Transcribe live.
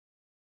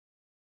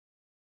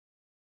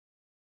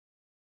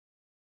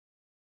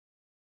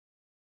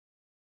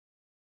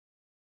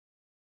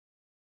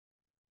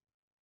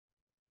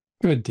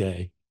Good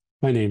day.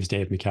 My name is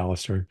Dave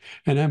McAllister,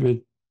 and I'm a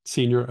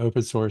senior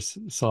open source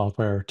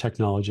software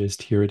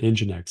technologist here at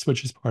Nginx,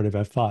 which is part of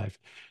F5.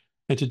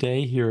 And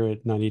today, here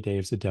at 90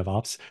 Days of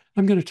DevOps,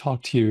 I'm going to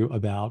talk to you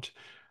about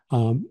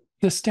the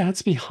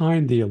stats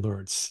behind the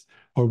alerts,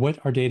 or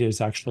what our data is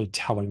actually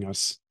telling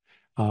us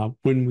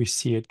when we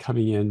see it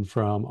coming in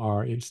from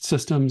our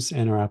systems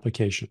and our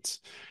applications.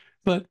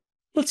 But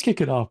let's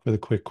kick it off with a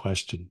quick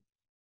question.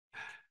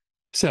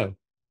 So,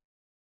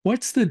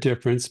 what's the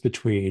difference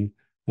between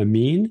a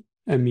mean,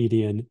 a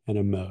median, and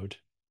a mode?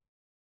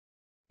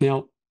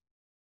 Now,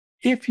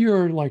 if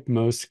you're like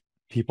most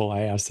people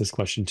I ask this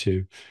question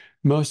to,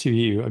 most of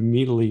you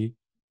immediately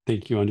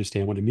think you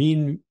understand what a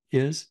mean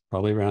is,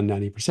 probably around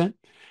 90%.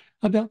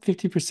 About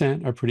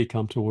 50% are pretty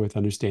comfortable with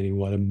understanding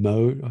what a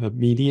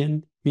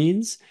median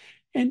means.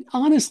 And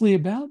honestly,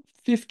 about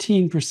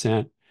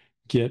 15%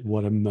 get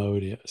what a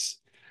mode is.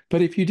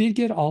 But if you did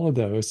get all of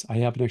those, I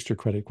have an extra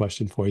credit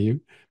question for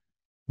you.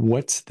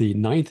 What's the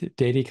ninth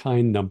data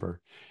kind number?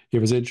 It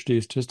was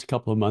introduced just a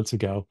couple of months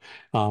ago,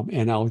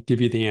 and I'll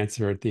give you the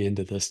answer at the end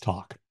of this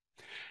talk.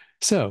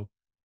 So,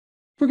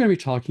 we're going to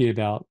be talking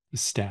about the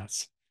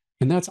stats,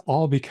 and that's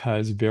all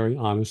because, very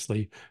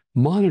honestly,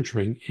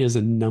 monitoring is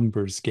a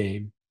numbers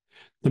game.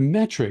 The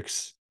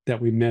metrics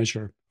that we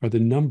measure are the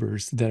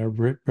numbers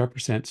that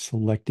represent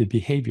selected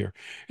behavior,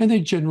 and they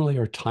generally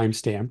are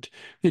time-stamped.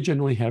 They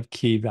generally have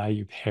key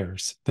value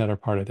pairs that are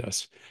part of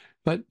this.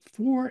 But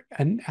for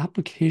an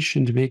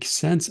application to make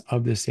sense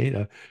of this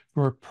data,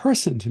 for a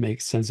person to make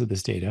sense of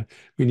this data,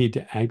 we need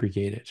to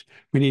aggregate it.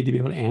 We need to be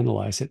able to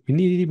analyze it. We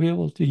need to be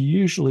able to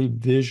usually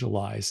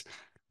visualize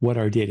what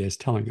our data is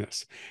telling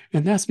us.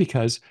 And that's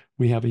because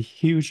we have a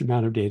huge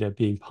amount of data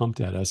being pumped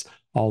at us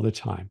all the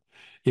time.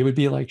 It would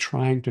be like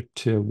trying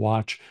to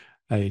watch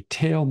a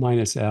tail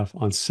minus F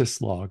on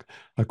syslog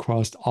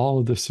across all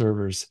of the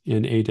servers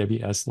in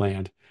AWS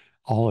land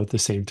all at the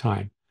same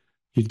time.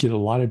 You'd get a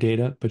lot of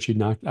data, but you'd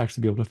not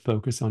actually be able to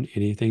focus on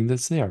anything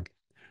that's there.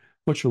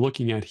 What you're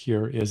looking at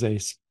here is a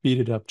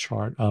speeded up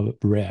chart of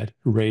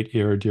rate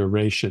error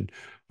duration,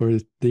 where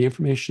the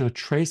information a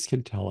trace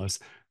can tell us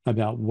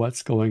about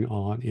what's going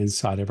on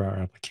inside of our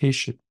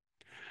application.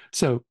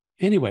 So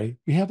anyway,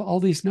 we have all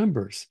these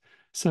numbers.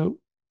 So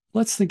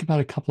let's think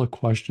about a couple of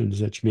questions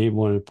that you may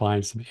want to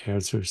find some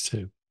answers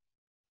to.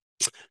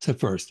 So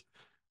first,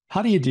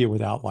 how do you deal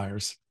with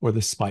outliers or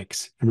the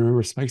spikes? And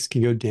remember, spikes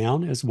can go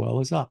down as well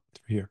as up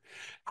through here.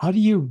 How do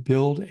you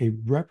build a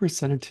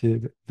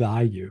representative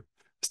value,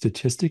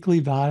 statistically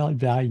valid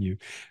value,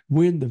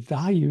 when the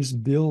values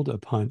build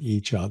upon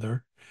each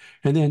other?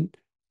 And then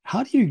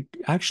how do you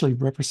actually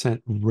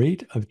represent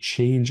rate of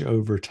change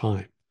over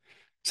time?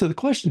 So the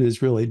question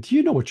is really, do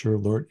you know what your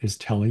alert is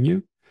telling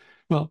you?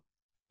 Well,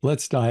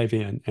 let's dive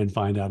in and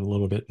find out a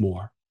little bit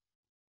more.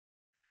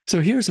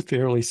 So here's a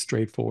fairly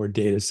straightforward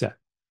data set.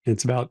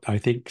 It's about, I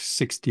think,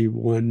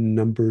 61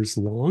 numbers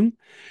long.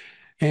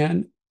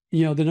 And,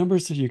 the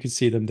numbers, you can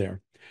see them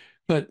there.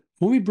 But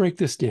when we break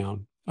this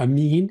down, a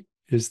mean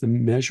is the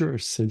measure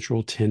of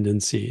central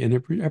tendency, and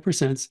it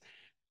represents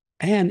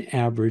an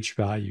average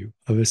value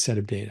of a set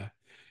of data.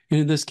 And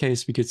in this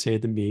case, we could say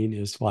the mean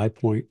is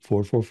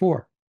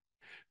 5.444.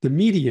 The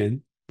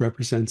median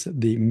represents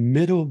the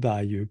middle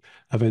value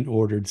of an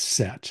ordered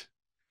set.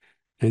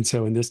 And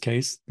so in this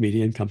case,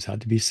 median comes out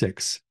to be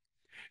 6.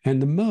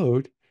 And the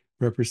mode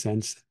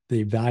represents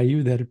the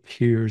value that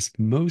appears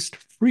most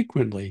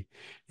frequently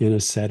in a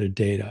set of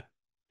data.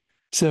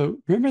 So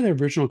remember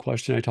the original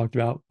question I talked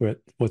about,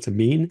 what's a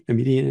mean, a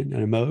median,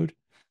 and a mode?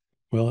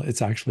 Well,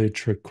 it's actually a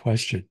trick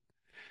question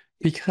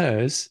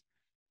because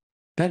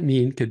that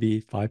mean could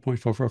be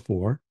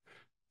 5.444,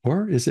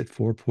 or is it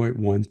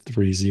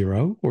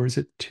 4.130, or is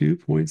it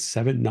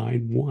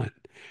 2.791?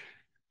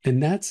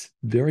 And that's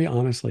very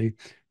honestly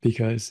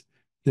because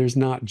there's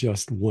not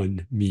just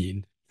one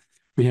mean.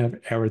 We have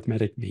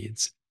arithmetic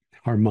means,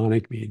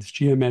 harmonic means,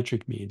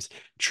 geometric means,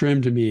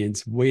 trimmed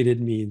means, weighted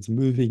means,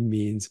 moving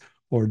means,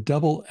 or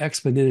double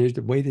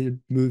exponential weighted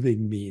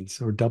moving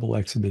means, or double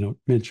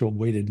exponential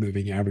weighted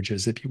moving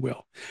averages, if you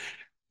will.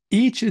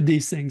 Each of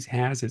these things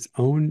has its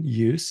own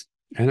use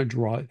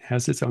and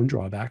has its own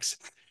drawbacks.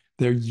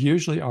 They're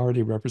usually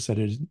already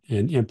represented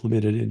and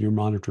implemented in your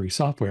monitoring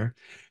software.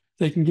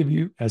 They can give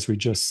you, as we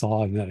just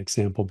saw in that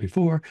example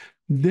before,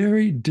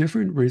 very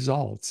different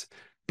results,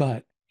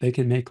 but they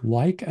can make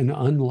like and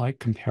unlike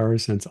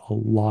comparisons a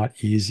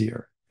lot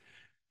easier.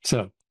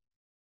 So,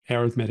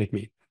 arithmetic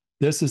mean.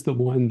 This is the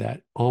one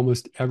that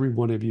almost every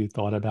one of you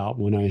thought about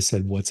when I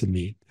said, what's a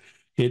mean?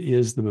 It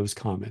is the most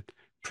common.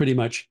 Pretty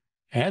much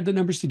add the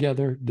numbers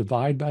together,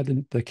 divide by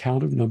the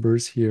count of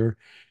numbers here,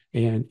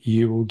 and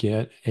you will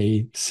get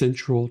a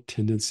central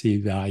tendency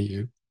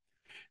value.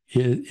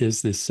 It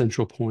is the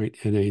central point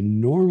in a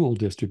normal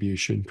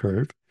distribution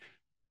curve,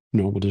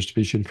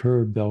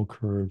 bell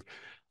curve,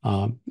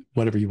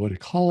 whatever you want to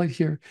call it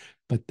here,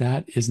 but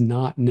that is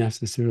not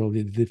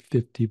necessarily the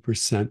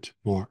 50%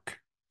 mark.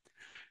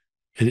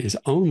 It is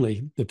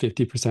only the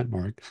 50%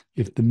 mark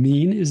if the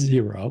mean is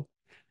 0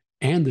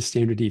 and the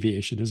standard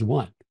deviation is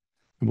 1.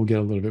 And we'll get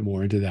a little bit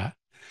more into that.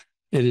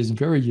 It is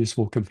very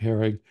useful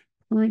comparing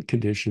current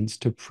conditions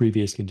to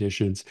previous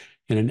conditions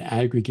in an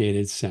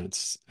aggregated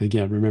sense.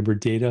 Again, remember,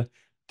 data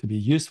to be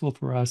useful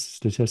for us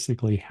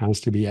statistically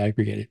has to be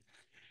aggregated.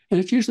 And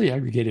it's usually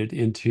aggregated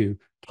into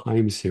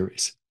time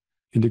series,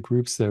 into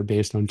groups that are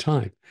based on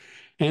time.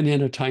 And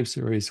in a time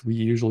series, we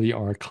usually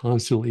are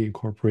constantly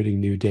incorporating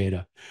new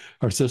data.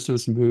 Our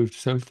systems move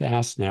so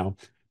fast now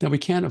that we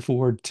can't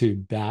afford to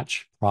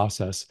batch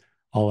process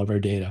all of our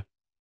data.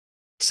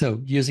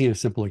 So using a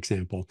simple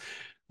example,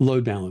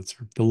 load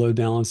balancer. The load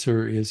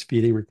balancer is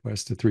feeding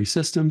requests to three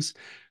systems.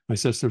 My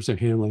systems are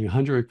handling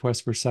 100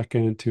 requests per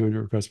second,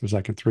 200 requests per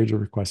second, 300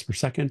 requests per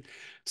second.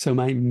 So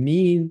my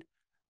mean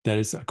that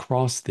is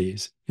across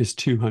these is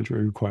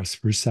 200 requests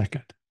per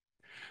second.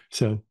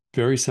 So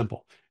very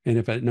simple. And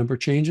if that number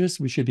changes,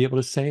 we should be able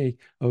to say,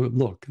 oh,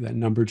 look, that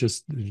number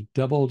just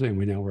doubled and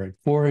we're at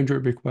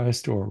 400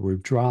 requests or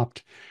we've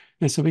dropped.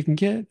 And so we can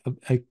get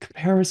a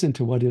comparison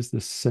to what is the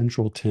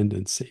central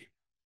tendency.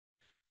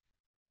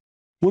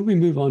 When we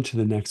move on to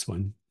the next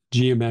one,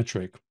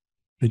 geometric,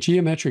 the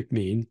geometric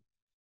mean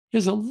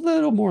is a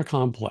little more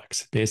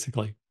complex.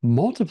 Basically,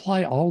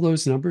 multiply all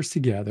those numbers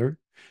together,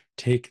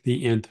 take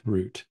the nth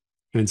root.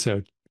 And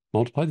so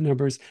multiply the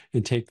numbers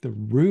and take the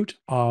root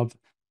of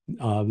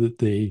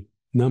the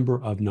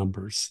number of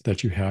numbers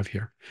that you have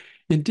here.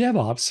 In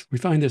DevOps, we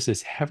find this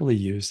is heavily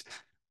used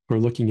for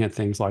looking at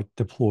things like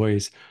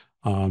deploys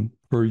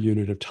per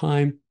unit of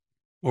time,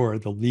 or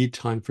the lead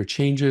time for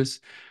changes,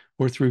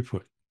 or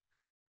throughput.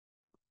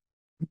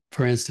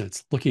 For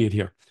instance, looking at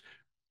here,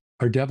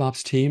 our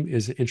DevOps team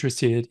is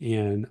interested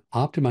in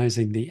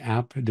optimizing the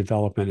app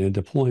development and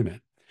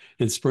deployment.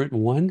 In Sprint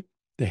 1,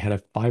 they had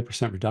a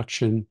 5%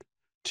 reduction,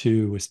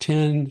 2 was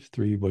 10,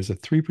 3 was a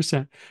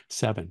 3%,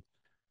 7.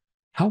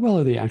 How well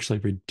are they actually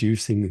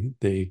reducing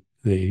the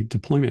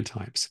deployment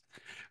times?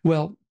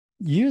 Well,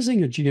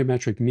 using a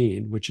geometric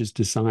mean, which is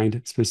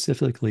designed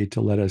specifically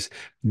to let us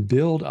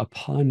build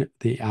upon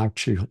the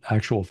actual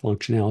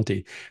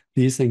functionality,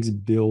 these things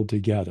build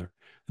together.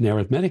 An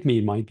arithmetic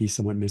mean might be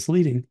somewhat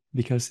misleading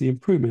because the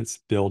improvements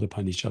build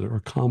upon each other or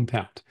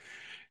compound.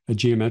 A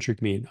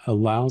geometric mean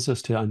allows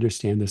us to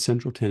understand the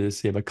central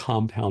tendency of a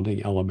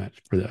compounding element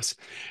for this.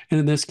 And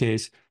in this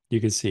case, you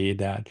can see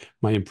that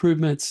my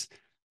improvements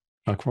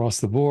across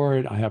the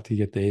board, I have to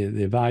get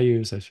the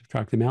values, I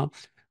subtract them out.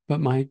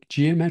 But my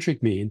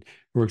geometric mean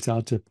works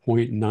out to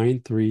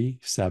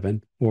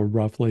 0.937, or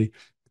roughly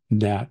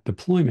that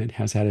deployment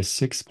has had a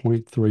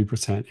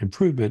 6.3%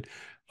 improvement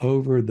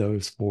over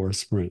those 4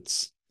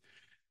 sprints.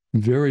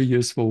 Very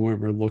useful when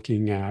we're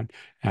looking at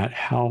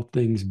how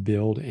things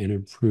build and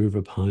improve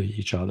upon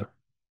each other.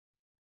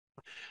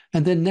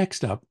 And then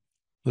next up,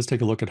 let's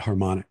take a look at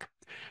harmonic.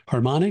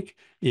 Harmonic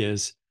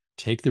is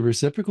take the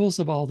reciprocals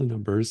of all the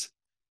numbers,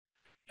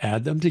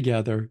 add them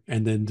together,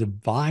 and then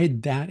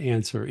divide that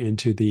answer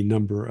into the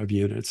number of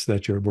units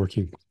that you're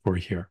working for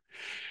here.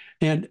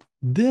 And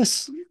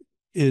this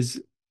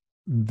is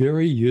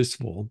very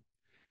useful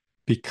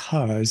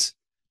because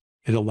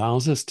it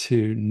allows us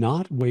to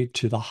not weight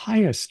to the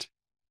highest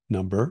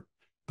number,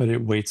 but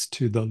it weights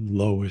to the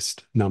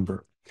lowest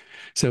number.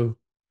 So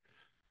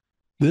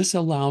this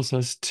allows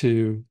us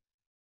to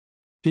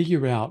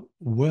figure out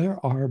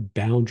where our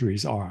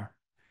boundaries are.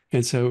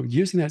 And so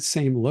using that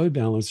same load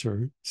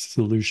balancer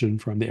solution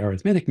from the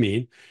arithmetic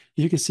mean,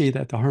 you can see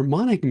that the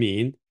harmonic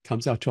mean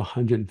comes out to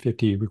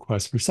 150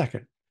 requests per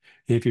second.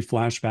 And if you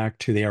flash back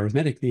to the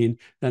arithmetic mean,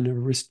 that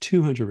number was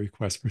 200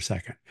 requests per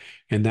second.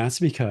 And that's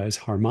because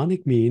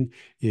harmonic mean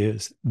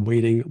is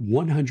weighting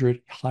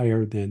 100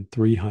 higher than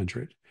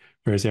 300,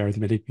 whereas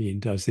arithmetic mean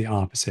does the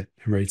opposite.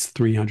 It rates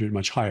 300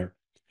 much higher.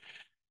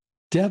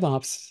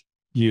 DevOps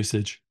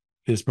usage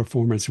is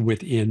performance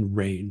within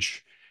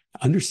range.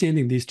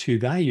 Understanding these two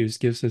values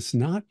gives us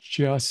not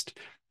just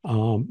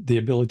the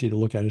ability to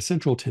look at a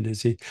central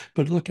tendency,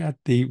 but look at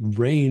the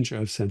range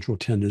of central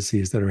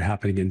tendencies that are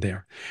happening in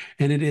there.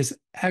 And it is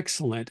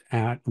excellent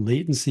at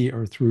latency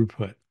or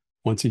throughput.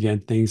 Once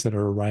again, things that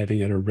are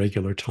arriving at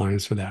irregular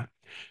times for that.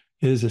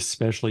 It is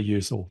especially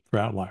useful for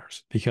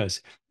outliers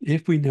because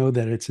if we know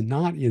that it's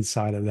not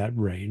inside of that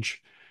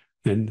range,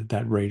 and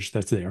that range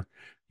that's there,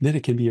 then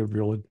it can be a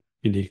real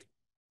unique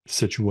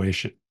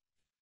situation.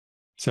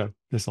 So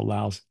this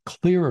allows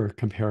clearer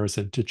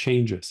comparison to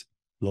changes,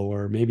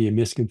 lower, maybe a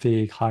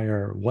misconfig,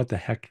 higher, what the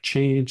heck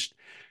changed,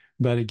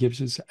 but it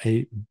gives us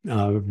a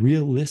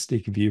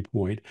realistic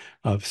viewpoint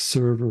of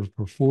server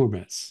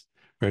performance.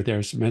 Right there,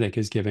 Arithmetic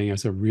is giving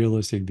us a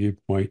realistic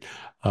viewpoint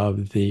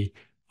of the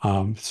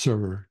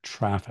server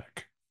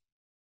traffic.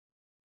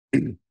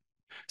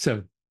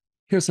 So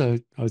here's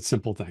a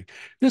simple thing.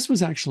 This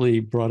was actually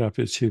brought up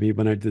to me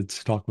when I did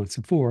this talk once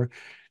before,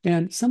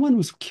 and someone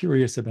was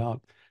curious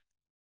about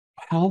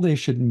how they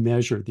should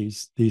measure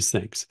these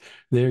things.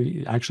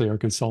 They actually are a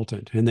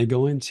consultant, and they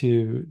go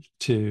into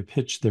to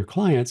pitch their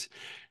clients,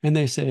 and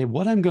they say,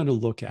 what I'm going to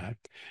look at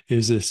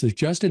is a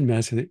suggested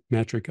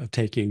metric of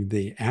taking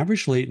the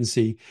average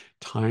latency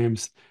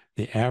times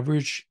the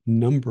average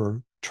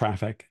number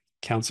traffic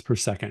counts per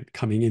second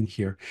coming in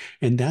here,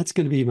 and that's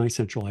going to be my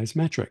centralized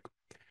metric.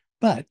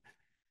 But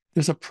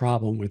there's a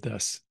problem with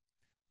this.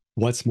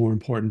 What's more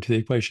important to the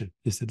equation?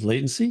 Is it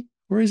latency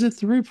or is it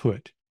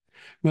throughput?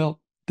 Well,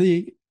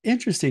 the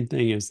interesting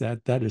thing is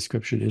that that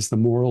description is the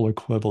moral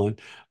equivalent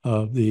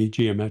of the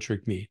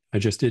geometric mean. I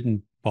just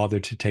didn't bother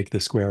to take the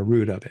square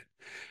root of it.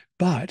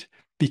 But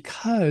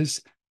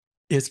because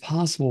it's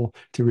possible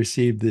to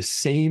receive the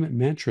same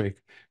metric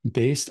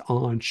based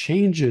on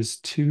changes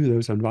to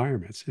those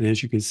environments. And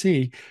as you can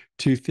see,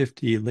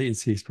 250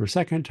 latencies per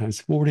second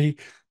times 40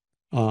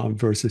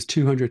 versus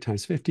 200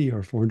 times 50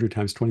 or 400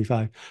 times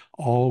 25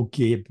 all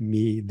give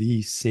me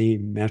the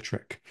same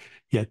metric,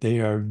 yet they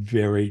are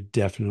very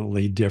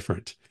definitely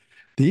different.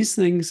 These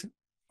things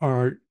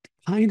are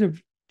kind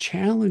of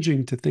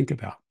challenging to think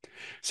about.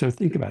 So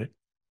think about it.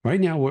 Right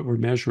now, what we're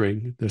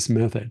measuring, this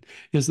method,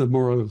 is the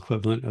moral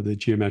equivalent of the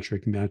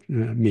geometric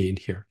mean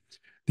here.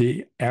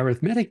 The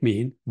arithmetic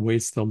mean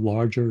weights the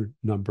larger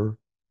number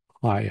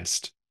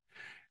highest.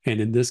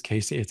 And in this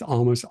case, it's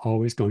almost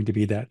always going to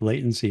be that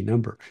latency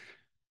number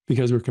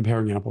because we're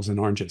comparing apples and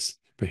oranges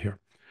here.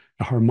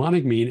 A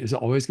harmonic mean is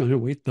always going to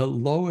weight the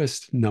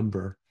lowest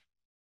number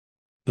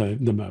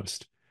the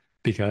most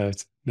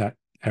because that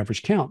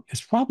average count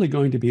is probably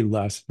going to be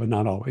less, but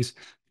not always,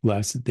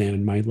 less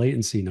than my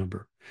latency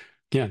number.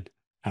 Again,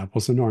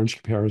 apples and orange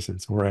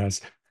comparisons, or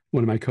as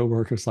one of my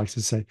coworkers likes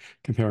to say,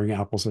 comparing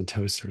apples and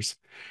toasters.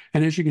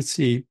 And as you can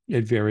see,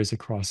 it varies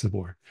across the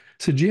board.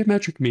 So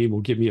geometric mean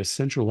will give me a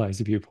centralized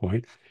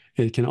viewpoint.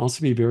 It can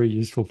also be very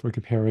useful for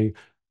comparing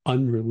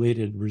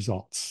unrelated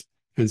results.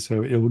 And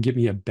so it will give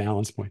me a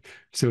balance point.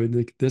 So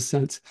in this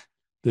sense,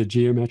 the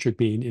geometric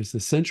mean is the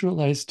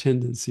centralized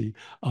tendency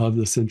of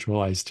the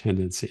centralized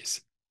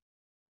tendencies.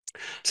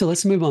 So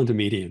let's move on to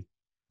median.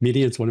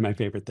 Median is one of my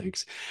favorite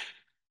things.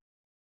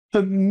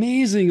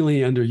 Amazingly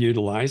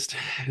underutilized.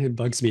 It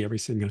bugs me every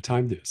single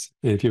time this.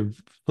 And if you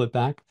flip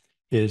back,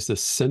 is the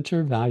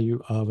center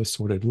value of a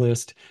sorted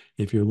list.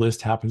 If your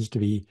list happens to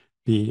be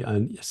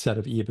a set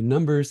of even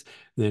numbers,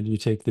 then you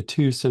take the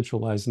two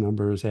centralized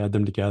numbers, add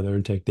them together,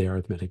 and take the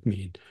arithmetic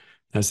mean.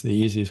 That's the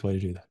easiest way to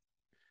do that.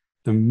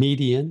 The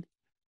median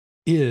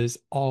is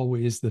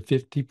always the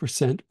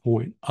 50%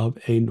 point of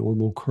a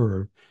normal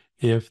curve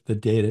if the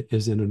data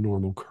is in a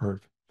normal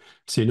curve.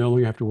 So you no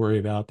longer have to worry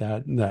about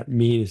that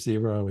mean is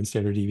 0 and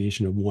standard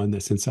deviation of 1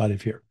 that's inside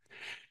of here.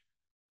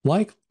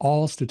 Like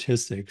all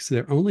statistics,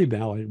 they're only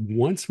valid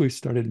once we've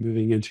started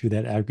moving into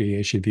that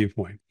aggregation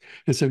viewpoint.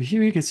 And so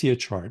here you can see a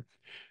chart,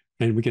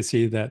 and we can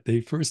see that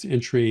the first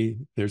entry,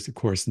 there's of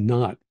course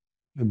not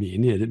a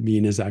mean. The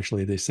mean is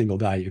actually the single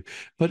value.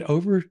 But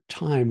over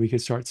time, we can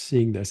start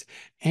seeing this.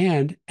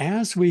 And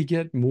as we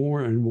get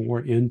more and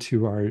more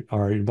into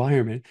our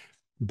environment,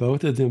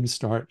 both of them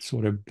start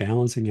sort of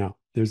balancing out.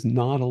 There's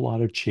not a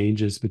lot of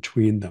changes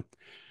between them.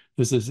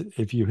 This is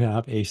if you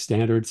have a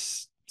standard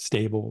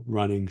stable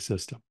running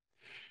system.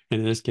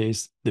 And in this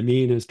case, the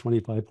mean is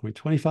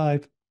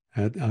 25.25.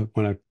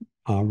 When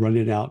I run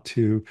it out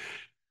to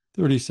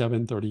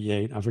 37,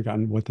 38, I've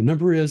forgotten what the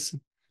number is,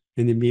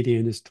 and the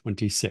median is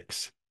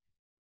 26.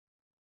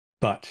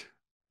 But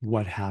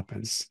what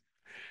happens?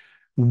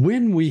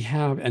 When we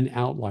have an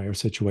outlier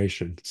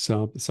situation,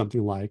 so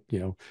something like,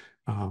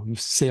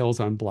 sales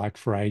on Black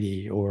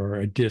Friday or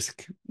a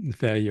disk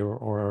failure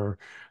or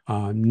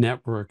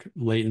network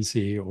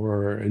latency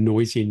or a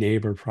noisy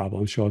neighbor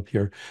problem show up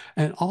here,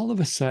 and all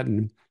of a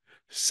sudden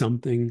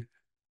something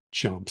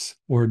jumps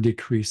or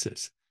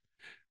decreases.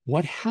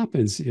 What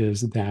happens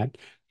is that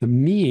the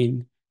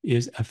mean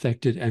is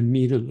affected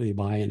immediately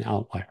by an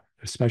outlier,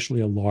 especially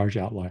a large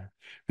outlier.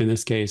 In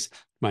this case,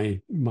 my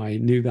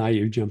new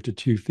value jumped to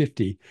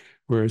 250,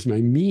 whereas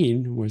my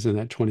mean was in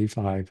that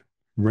 25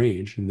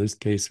 range. In this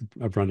case,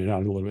 I've run it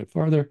out a little bit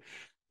farther,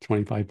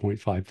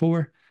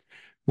 25.54.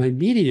 My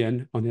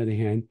median, on the other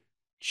hand,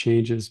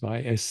 changes by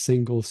a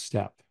single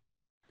step.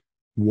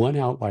 One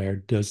outlier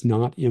does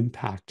not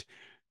impact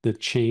the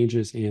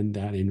changes in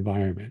that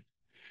environment.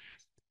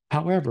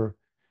 However,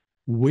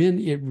 when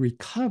it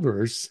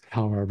recovers,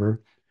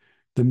 however,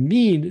 the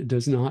mean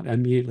does not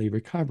immediately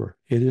recover.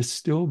 It is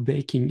still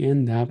baking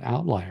in that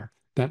outlier.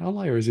 That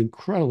outlier is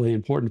incredibly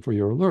important for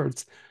your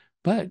alerts,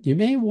 but you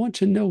may want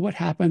to know what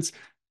happens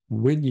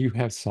when you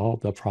have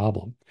solved the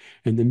problem.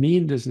 And the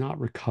mean does not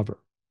recover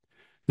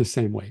the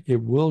same way.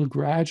 It will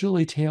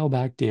gradually tail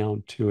back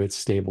down to its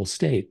stable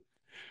state.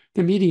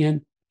 The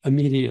median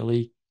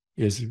immediately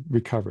is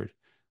recovered.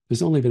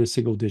 There's only been a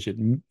single digit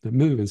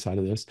move inside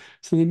of this.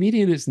 So the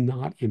median is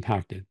not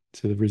impacted.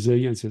 So the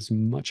resilience is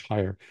much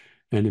higher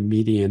in a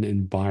median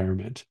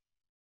environment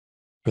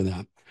for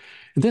that.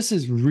 And this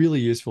is really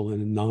useful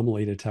in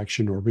anomaly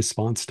detection or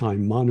response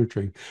time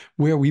monitoring,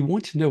 where we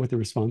want to know what the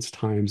response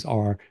times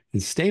are in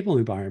stable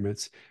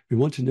environments. We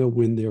want to know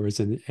when there is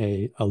an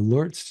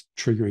alerts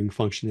triggering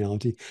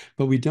functionality,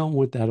 but we don't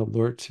want that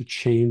alert to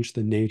change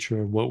the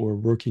nature of what we're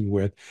working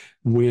with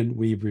when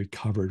we've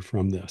recovered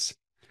from this.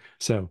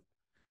 So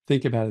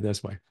think about it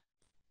this way.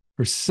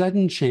 For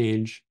sudden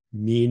change,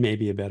 mean may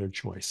be a better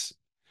choice.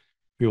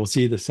 We will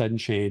see the sudden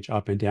change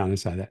up and down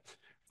inside that.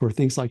 For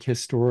things like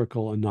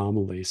historical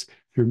anomalies,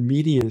 your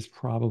median is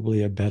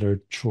probably a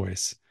better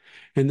choice.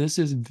 And this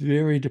is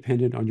very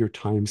dependent on your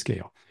time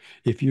scale.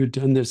 If you've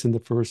done this in the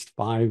first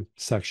 5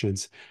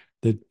 sections,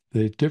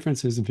 the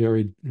difference is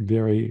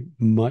very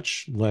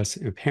much less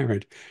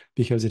apparent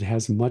because it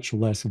has much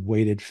less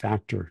weighted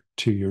factor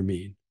to your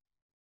mean.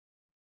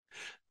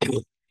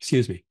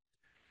 Excuse me.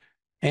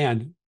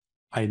 And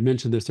I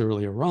mentioned this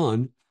earlier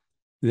on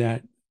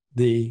that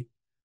the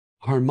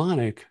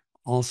harmonic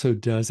also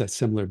does a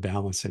similar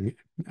balancing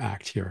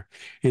act here.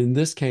 In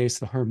this case,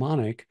 the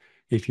harmonic,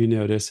 if you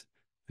notice,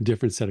 a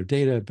different set of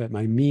data, but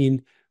my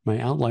mean, my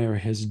outlier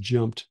has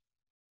jumped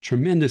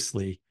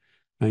tremendously.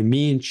 My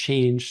mean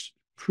changed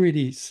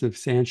pretty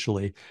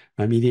substantially.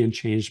 My median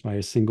changed by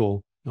a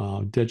single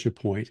digit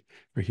point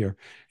right here.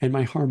 And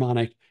my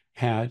harmonic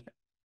had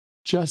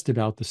just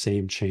about the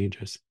same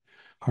changes.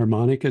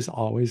 Harmonic is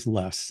always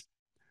less,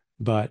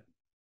 but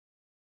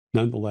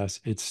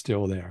nonetheless, it's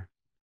still there.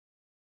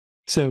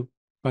 So,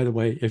 by the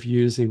way, if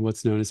you're using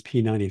what's known as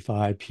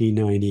P95,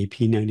 P90,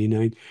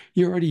 P99,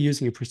 you're already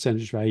using a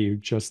percentage value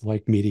just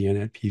like median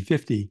at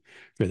P50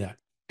 for that.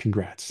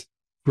 Congrats.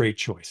 Great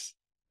choice.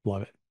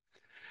 Love it.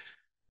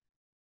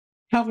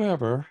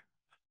 However,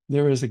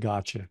 there is a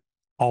gotcha.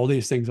 All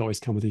these things always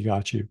come with a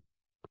gotcha.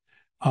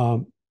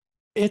 Um,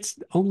 it's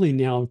only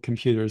now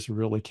computers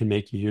really can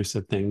make use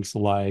of things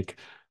like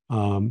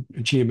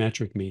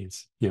geometric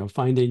means.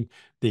 Finding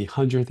the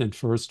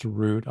 101st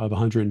root of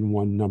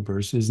 101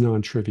 numbers is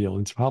non-trivial.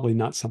 It's probably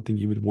not something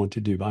you would want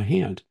to do by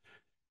hand.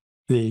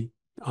 The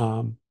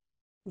um,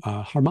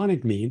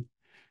 harmonic mean,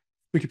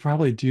 we could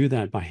probably do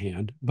that by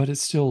hand, but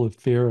it's still a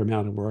fair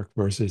amount of work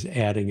versus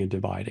adding and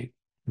dividing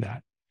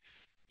that.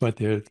 But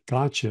the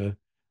gotcha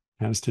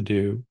has to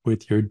do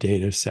with your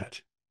data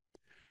set.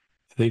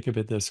 Think of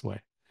it this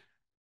way.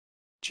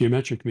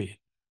 Geometric mean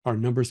are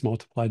numbers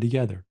multiplied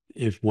together.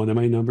 If one of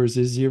my numbers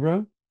is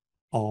 0,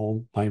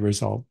 all my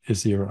result is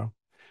 0.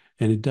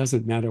 And it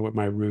doesn't matter what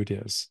my root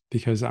is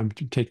because I'm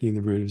taking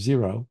the root of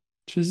 0,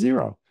 which is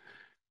 0.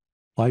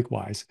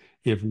 Likewise,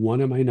 if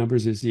one of my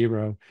numbers is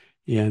 0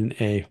 in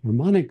a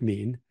harmonic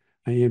mean,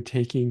 I am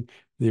taking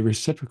the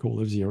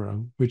reciprocal of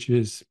 0, which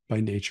is by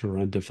nature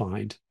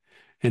undefined.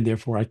 And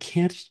therefore, I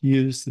can't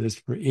use this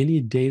for any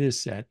data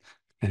set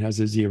that has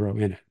a 0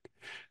 in it.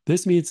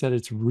 This means that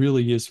it's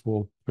really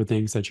useful for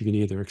things that you can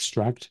either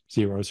extract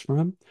zeros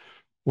from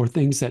or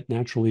things that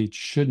naturally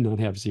should not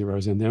have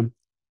zeros in them,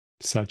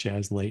 such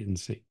as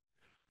latency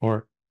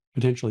or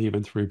potentially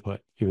even throughput,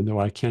 even though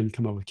I can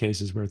come up with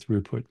cases where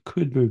throughput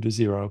could move to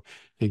 0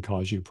 and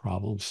cause you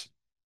problems.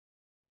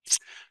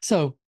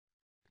 So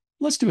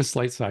let's do a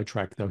slight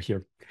sidetrack though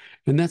here,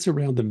 and that's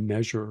around the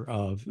measure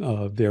of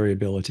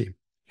variability.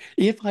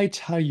 If I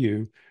tell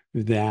you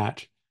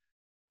that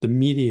the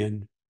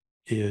median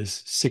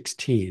is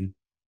 16,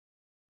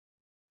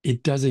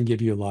 it doesn't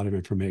give you a lot of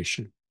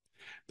information.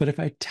 But if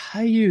I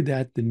tell you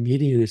that the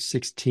median is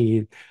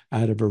 16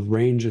 out of a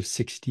range of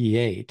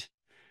 68,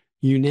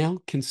 you now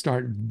can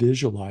start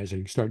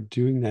visualizing, start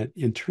doing that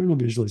internal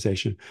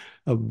visualization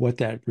of what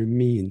that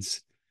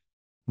means,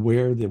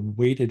 where the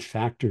weighted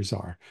factors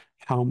are,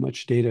 how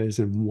much data is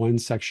in one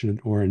section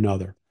or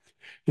another.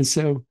 And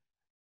so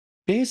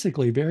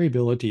basically,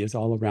 variability is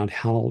all around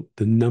how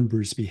the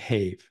numbers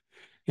behave.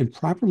 And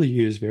properly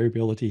used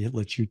variability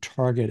lets you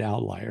target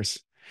outliers.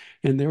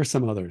 And there are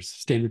some others: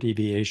 standard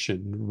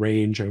deviation,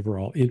 range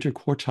overall,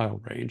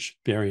 interquartile range,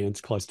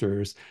 variance,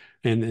 clusters,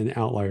 and then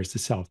outliers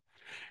itself.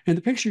 And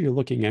the picture you're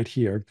looking at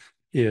here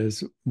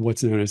is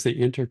what's known as the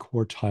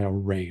interquartile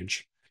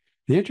range.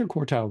 The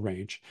interquartile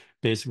range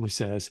basically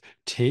says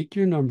take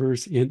your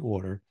numbers in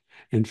order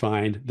and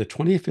find the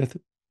 25th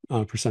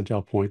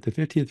percentile point, the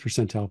 50th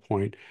percentile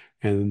point,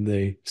 and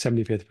the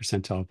 75th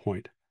percentile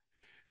point,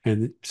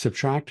 and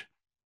subtract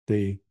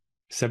the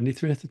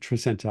 75th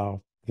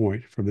percentile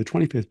point from the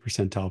 25th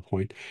percentile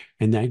point,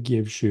 and that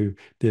gives you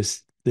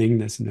this thing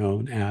that's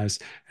known as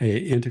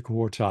a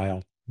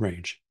interquartile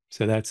range.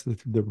 So that's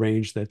the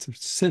range that's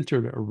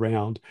centered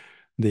around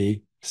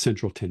the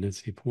central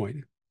tendency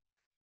point.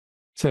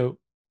 So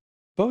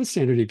both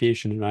standard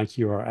deviation and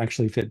IQ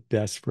actually fit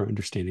best for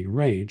understanding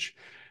range,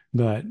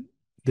 but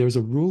there's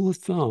a rule of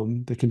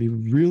thumb that can be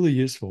really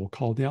useful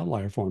called the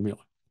outlier formula.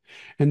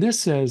 And this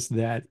says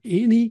that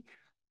any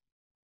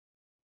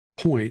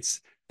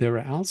points that are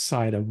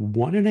outside of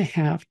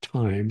 1.5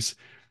 times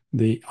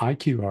the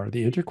IQR,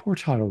 the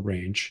interquartile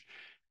range,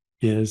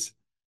 is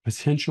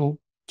potential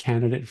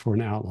candidate for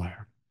an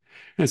outlier.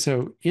 And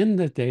so in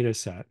the data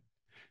set,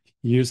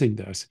 using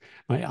this,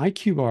 my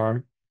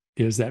IQR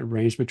is that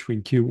range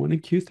between Q1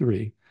 and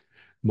Q3.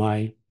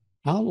 My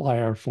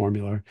outlier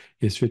formula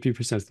is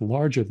 50%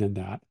 larger than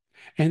that.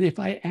 And if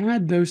I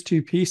add those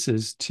two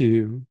pieces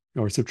to,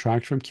 or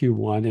subtract from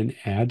Q1 and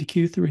add to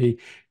Q3,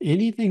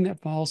 anything that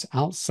falls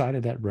outside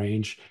of that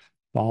range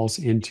falls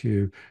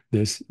into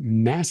this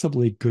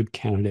massively good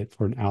candidate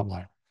for an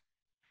outlier.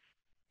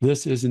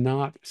 This is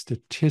not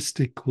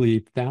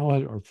statistically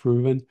valid or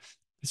proven.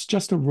 It's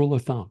just a rule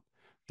of thumb,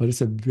 but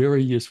it's a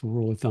very useful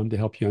rule of thumb to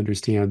help you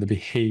understand the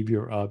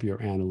behavior of your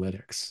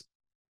analytics.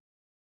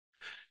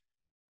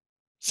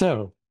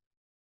 So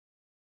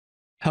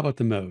how about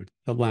the mode,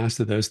 the last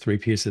of those three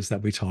pieces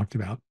that we talked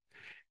about?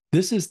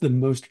 This is the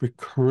most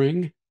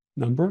recurring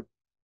number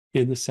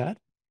in the set,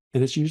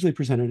 and it's usually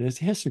presented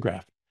as a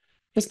histograph.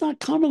 It's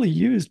not commonly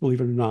used, believe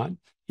it or not,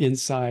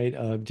 inside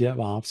of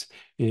DevOps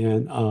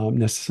and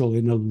necessarily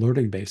in an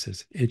alerting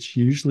basis. It's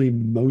usually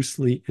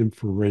mostly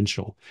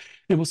inferential.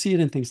 And we'll see it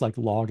in things like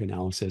log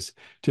analysis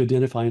to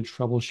identify and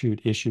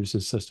troubleshoot issues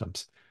in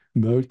systems.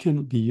 Mode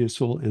can be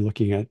useful in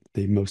looking at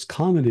the most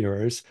common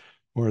errors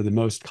or the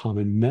most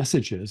common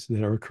messages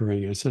that are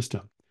occurring in a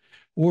system,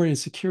 or in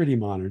security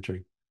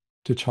monitoring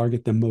to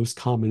target the most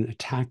common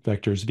attack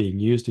vectors being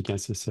used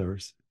against the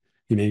servers.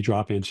 You may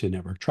drop into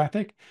network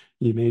traffic,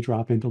 you may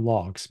drop into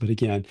logs, but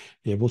again,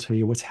 it will tell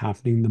you what's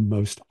happening the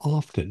most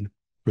often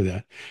for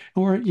that,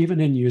 or even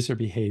in user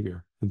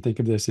behavior. And think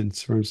of this in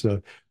terms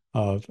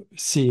of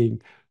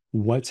seeing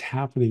what's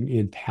happening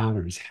in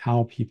patterns,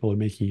 how people are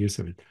making use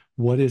of it,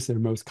 what is their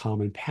most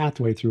common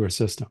pathway through a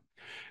system.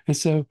 And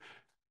so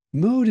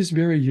mode is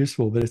very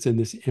useful, but it's in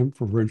this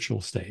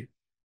inferential state.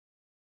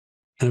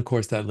 And of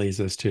course, that leads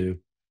us to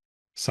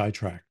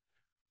sidetrack.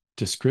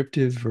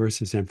 Descriptive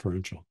versus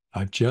inferential.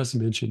 I've just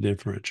mentioned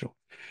inferential.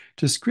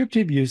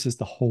 Descriptive uses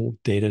the whole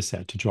data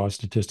set to draw a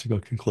statistical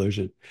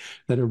conclusion.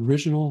 That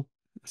original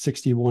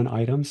 61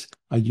 items,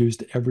 I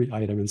used every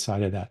item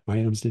inside of that. My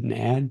items didn't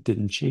add,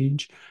 didn't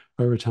change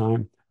over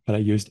time, but I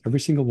used every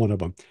single one of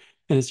them.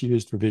 And it's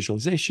used for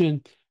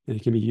visualization, and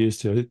it can be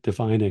used to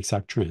define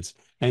exact trends.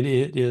 And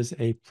it is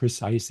a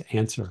precise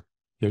answer.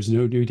 There's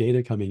no new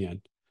data coming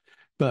in.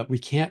 But we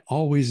can't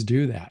always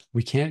do that.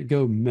 We can't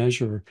go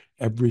measure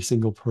every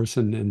single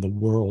person in the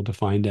world to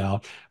find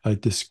out a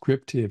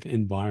descriptive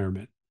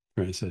environment,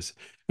 for instance.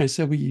 And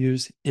so we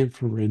use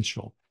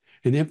inferential.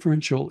 And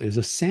inferential is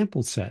a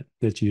sample set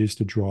that's used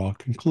to draw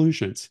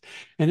conclusions.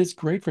 And it's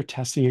great for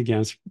testing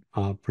against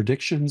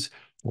predictions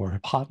or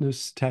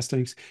hypothesis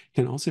testings. It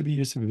can also be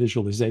used for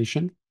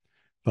visualization,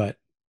 but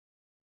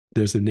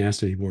there's a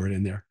nasty word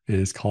in there, and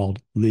it's called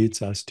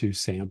leads us to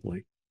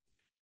sampling.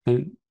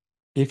 And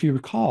if you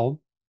recall,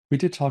 we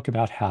did talk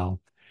about how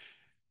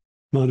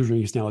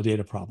monitoring is now a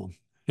data problem.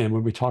 And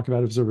when we talk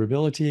about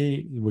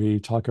observability, we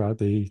talk about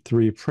the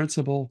three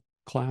principal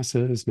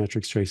classes,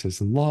 metrics, traces,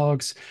 and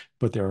logs,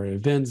 but there are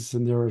events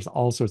and there are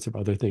all sorts of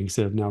other things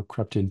that have now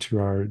crept into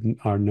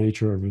our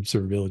nature of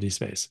observability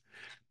space.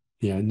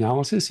 The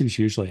analysis is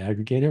usually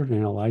aggregated and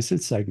analyzed in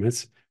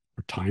segments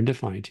or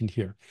time-defined in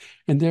here.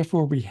 And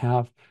therefore, we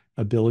have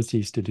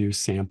abilities to do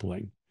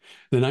sampling.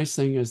 The nice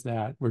thing is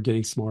that we're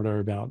getting smarter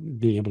about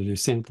being able to do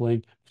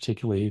sampling,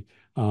 particularly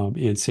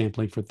in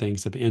sampling for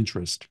things of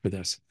interest for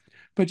this.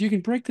 But you can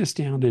break this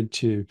down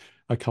into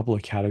a couple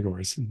of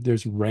categories.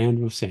 There's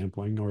random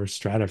sampling or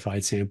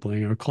stratified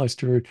sampling or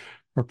clustered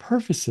or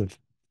purposive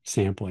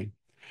sampling.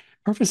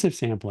 Purposive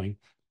sampling,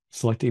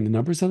 selecting the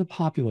numbers of the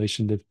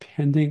population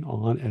depending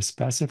on a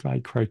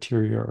specified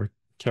criteria or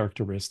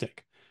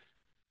characteristic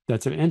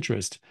that's of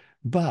interest,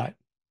 but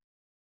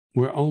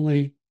we're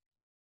only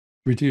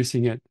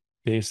reducing it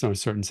based on a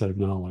certain set of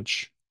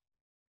knowledge.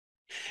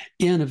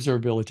 In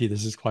observability,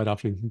 this is quite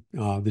often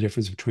the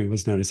difference between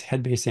what's known as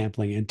head-based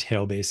sampling and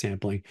tail-based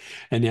sampling.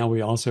 And now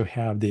we also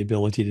have the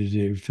ability to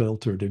do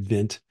filtered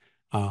event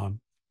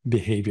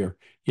behavior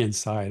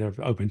inside of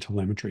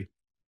OpenTelemetry.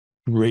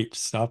 Great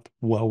stuff,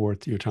 well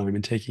worth your time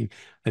in taking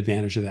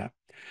advantage of that.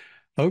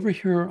 Over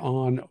here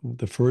on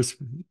the first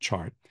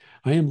chart,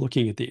 I am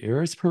looking at the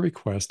errors per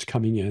request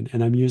coming in,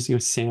 and I'm using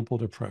a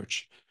sampled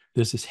approach.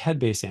 This is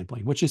head-based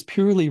sampling, which is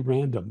purely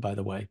random, by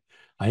the way.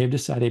 I have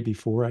decided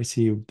before I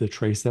see the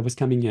trace that was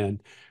coming in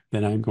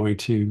that I'm going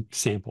to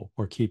sample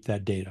or keep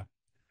that data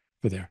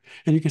for there.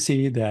 And you can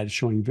see that it's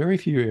showing very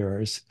few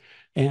errors.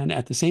 And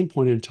at the same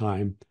point in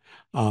time,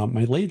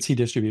 my latency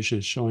distribution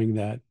is showing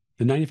that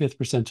the 95th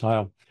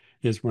percentile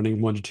is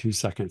running 1 to 2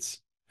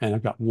 seconds. And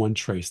I've got one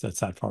trace that's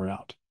that far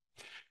out.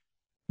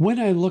 When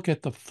I look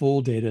at the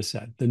full data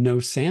set, the no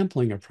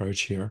sampling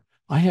approach here,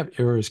 I have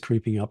errors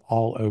creeping up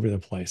all over the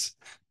place.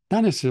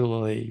 Not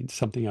necessarily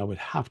something I would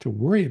have to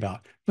worry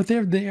about, but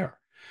they're there.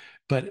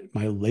 But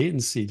my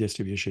latency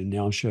distribution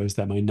now shows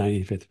that my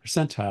 95th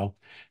percentile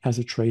has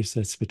a trace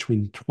that's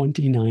between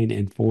 29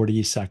 and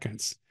 40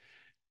 seconds.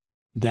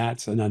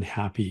 That's an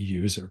unhappy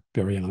user,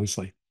 very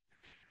honestly.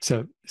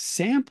 So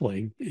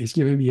sampling is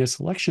giving me a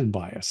selection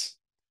bias.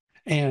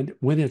 And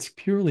when it's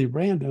purely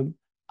random,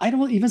 I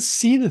don't even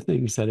see the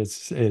things that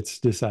it's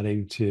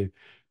deciding to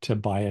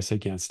bias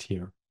against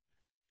here.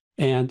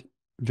 And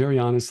very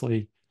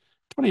honestly,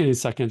 28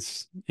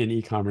 seconds in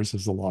e-commerce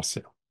is a lost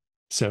sale.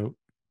 So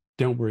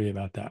don't worry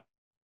about that.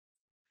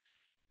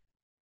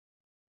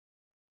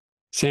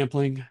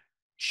 Sampling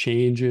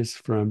changes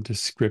from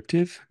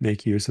descriptive,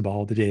 make use of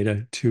all the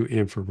data, to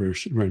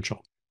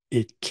inferential.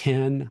 It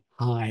can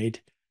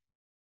hide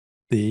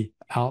the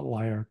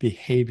outlier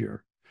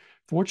behavior.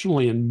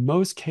 Fortunately, in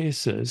most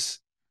cases,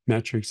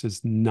 metrics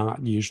is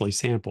not usually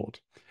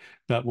sampled.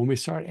 But when we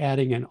start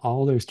adding in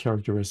all those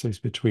characteristics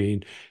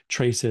between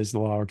traces,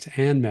 logs,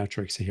 and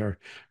metrics here,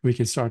 we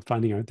can start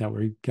finding out that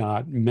we've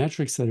got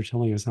metrics that are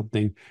telling us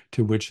something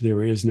to which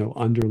there is no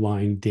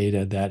underlying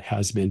data that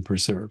has been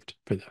preserved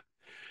for them.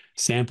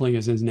 Sampling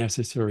is a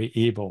necessary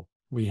evil.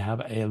 We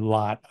have a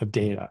lot of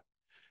data.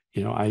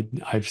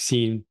 I've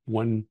seen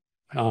one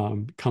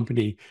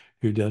company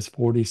who does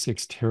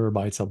 46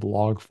 terabytes of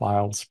log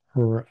files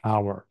per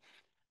hour.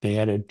 They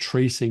added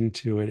tracing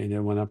to it and it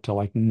went up to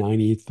like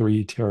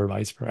 93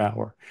 terabytes per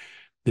hour.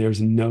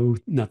 There's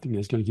nothing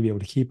that's going to be able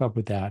to keep up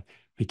with that.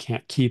 We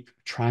can't keep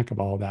track of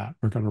all that.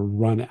 We're going to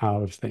run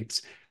out of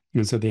things.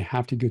 And so they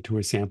have to go to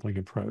a sampling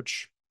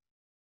approach.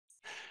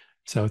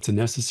 So it's a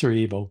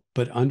necessary evil,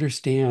 but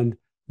understand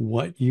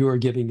what you are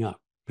giving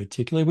up,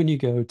 particularly when you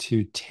go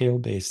to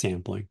tail-based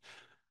sampling,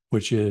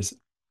 which is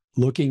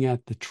looking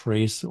at the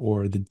trace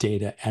or the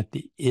data at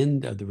the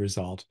end of the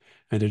result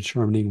and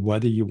determining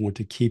whether you want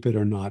to keep it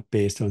or not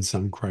based on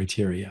some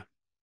criteria.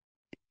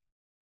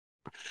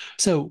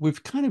 So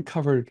we've kind of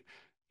covered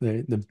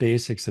the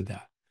basics of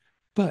that.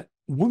 But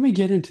when we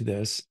get into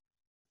this,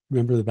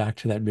 remember back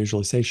to that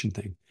visualization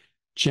thing.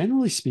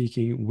 Generally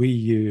speaking, we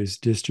use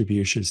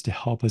distributions to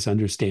help us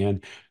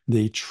understand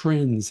the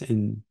trends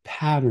and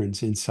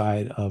patterns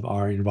inside of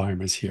our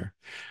environments here.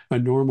 A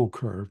normal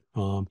curve,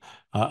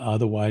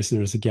 otherwise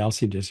known as a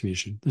Gaussian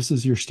distribution. This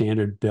is your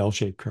standard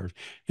bell-shaped curve.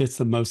 It's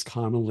the most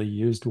commonly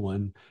used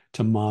one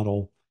to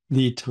model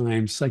lead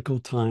times, cycle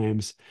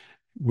times,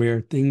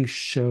 where things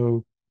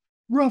show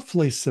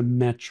roughly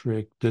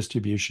symmetric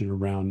distribution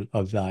around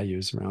of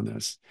values around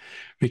this.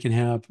 We can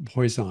have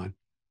Poisson,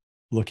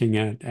 looking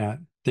at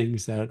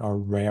things that are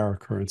rare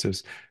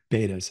occurrences,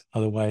 betas,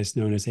 otherwise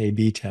known as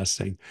A/B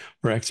testing,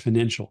 or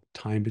exponential,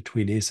 time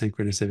between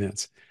asynchronous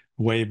events,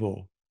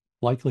 Weibull,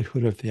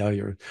 likelihood of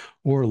failure,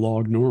 or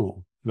log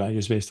normal,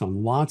 values based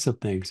on lots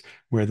of things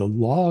where the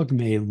log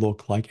may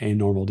look like a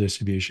normal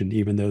distribution,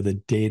 even though the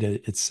data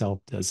itself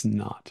does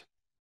not.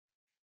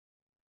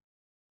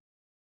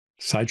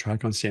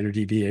 Sidetrack on standard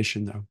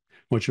deviation, though.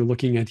 What you're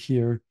looking at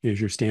here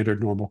is your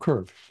standard normal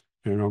curve.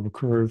 Your normal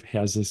curve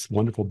has this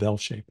wonderful bell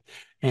shape,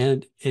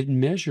 and it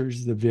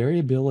measures the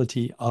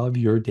variability of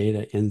your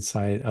data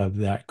inside of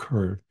that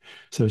curve.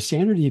 So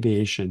standard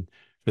deviation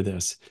for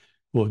this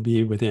will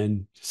be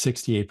within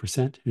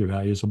 68%. Your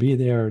values will be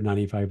there,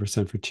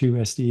 95% for 2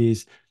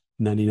 SDs,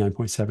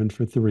 99.7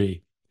 for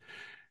 3.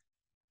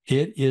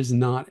 It is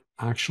not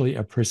actually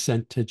a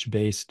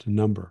percentage-based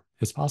number.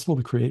 It's possible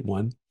to create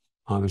one,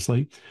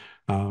 honestly,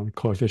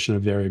 coefficient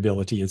of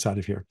variability inside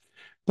of here.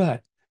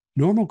 But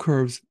normal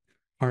curves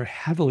are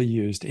heavily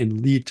used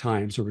in lead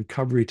times or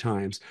recovery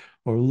times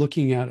or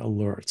looking at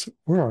alerts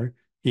or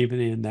even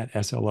in that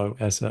SLO,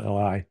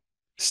 SLI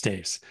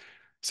states.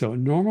 So a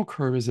normal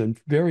curve is a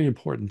very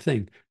important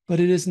thing, but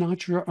it is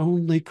not your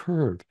only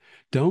curve.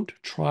 Don't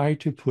try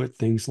to put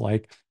things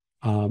like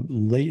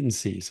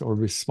latencies or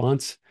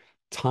response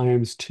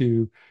times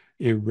to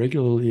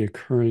irregularly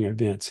occurring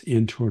events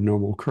into a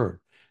normal curve.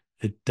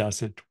 It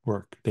doesn't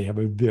work. They have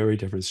a very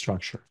different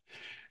structure.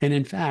 And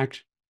in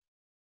fact,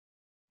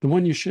 the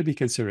one you should be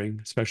considering,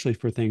 especially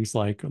for things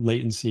like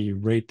latency,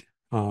 rate,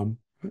 or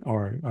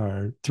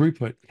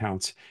throughput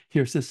counts,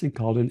 here's this thing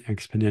called an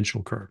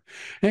exponential curve.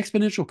 An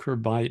exponential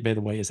curve, by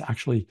the way, is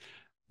actually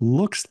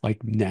looks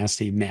like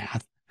nasty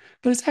math,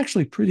 but it's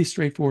actually pretty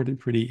straightforward and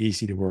pretty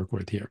easy to work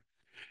with here.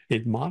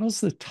 It models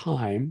the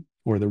time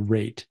or the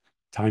rate,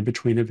 time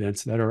between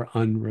events that are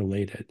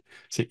unrelated.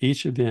 So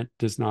each event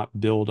does not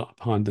build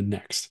upon the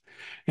next.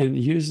 And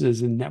it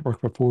uses in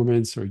network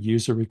performance or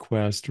user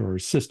request or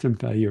system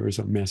failures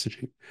or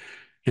messaging.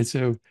 And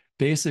so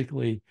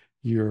basically,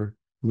 your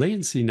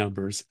latency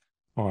numbers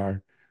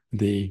are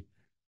the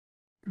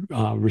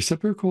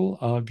reciprocal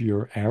of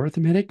your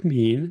arithmetic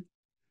mean,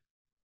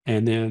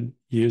 and then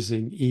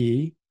using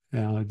E,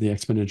 the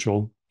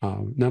exponential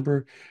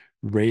number,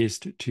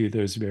 raised to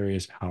those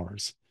various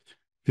powers.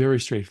 Very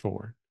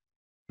straightforward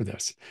for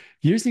this.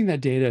 Using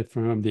that data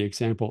from the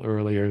example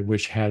earlier,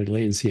 which had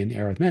latency and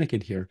arithmetic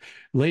in here,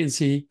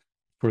 latency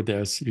for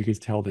this, you can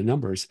tell the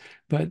numbers,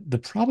 but the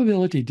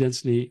probability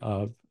density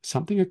of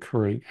something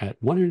occurring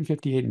at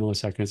 158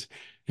 milliseconds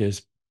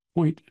is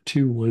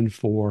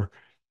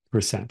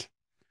 0.214%.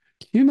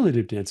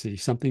 Cumulative density,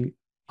 something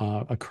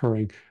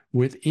occurring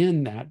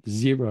within that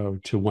 0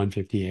 to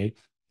 158,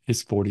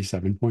 is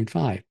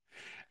 47.5.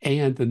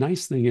 And the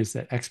nice thing is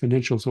that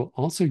exponentials will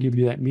also give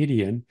you that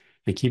median.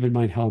 And keep in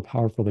mind how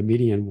powerful the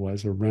median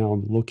was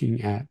around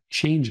looking at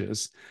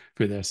changes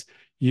for this.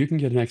 You can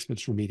get an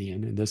exponential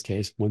median, in this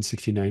case,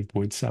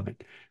 169.7.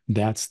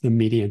 That's the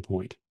median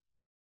point.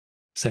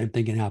 Same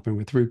thing can happen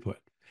with throughput.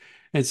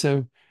 And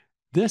so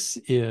this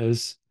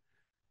is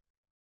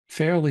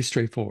fairly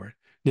straightforward.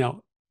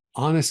 Now,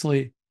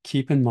 honestly,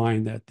 keep in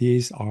mind that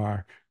these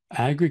are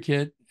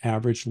aggregate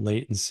average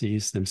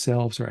latencies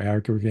themselves or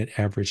aggregate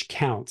average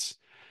counts.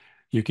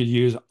 You could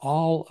use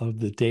all of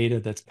the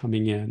data that's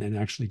coming in and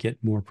actually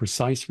get more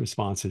precise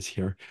responses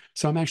here.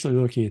 So I'm actually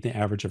looking at the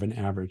average of an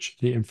average,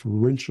 the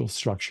inferential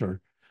structure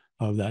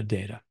of that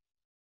data.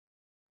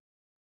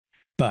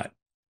 But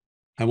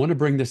I want to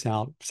bring this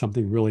out,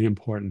 something really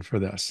important for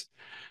this.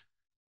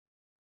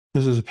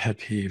 This is a pet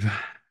peeve,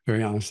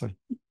 very honestly.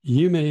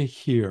 You may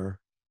hear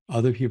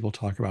other people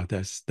talk about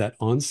this, that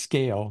on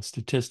scale,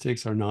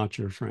 statistics are not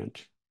your friend.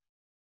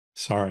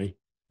 Sorry,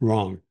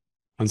 wrong.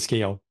 On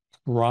scale,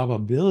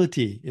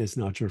 probability is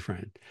not your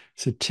friend.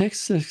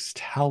 Statistics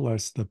tell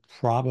us the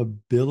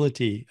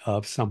probability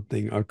of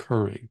something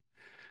occurring.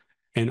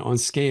 And on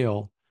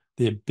scale,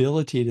 the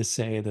ability to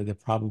say that the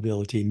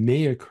probability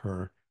may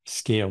occur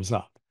scales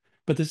up.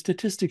 But the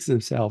statistics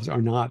themselves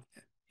are not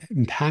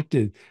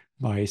impacted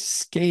by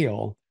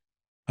scale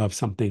of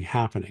something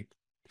happening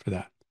for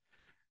that.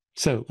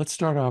 So let's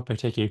start off by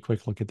taking a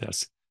quick look at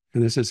this.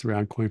 And this is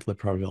around coin flip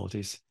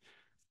probabilities.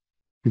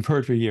 We've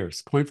heard for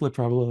years, coin flip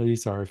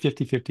probabilities are a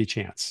 50-50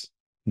 chance.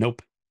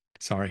 Nope,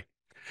 sorry.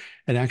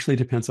 It actually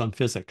depends on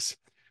physics.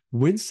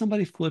 When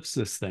somebody flips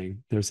this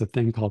thing, there's a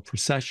thing called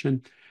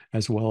precession,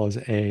 as well as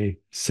a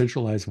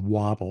centralized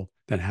wobble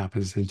that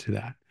happens into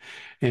that.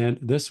 And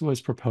this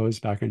was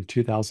proposed back in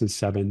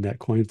 2007 that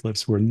coin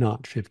flips were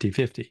not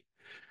 50-50.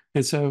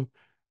 And so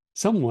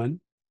someone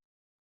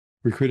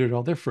recruited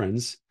all their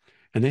friends,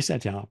 and they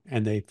sat down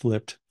and they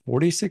flipped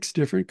 46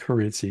 different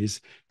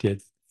currencies,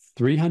 did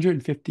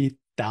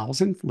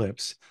 350,000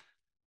 flips,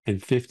 and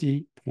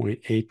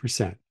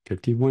 50.8%,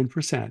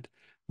 51%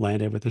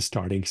 landed with the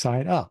starting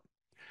side up.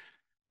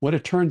 What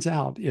it turns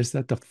out is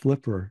that the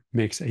flipper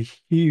makes a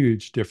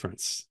huge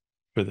difference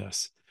for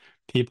this.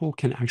 People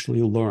can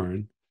actually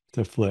learn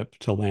to flip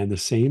to land the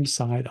same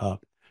side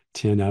up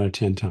 10 out of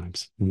 10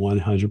 times,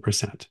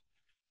 100%.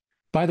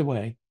 By the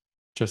way,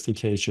 just in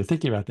case you're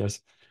thinking about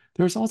this,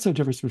 there's also a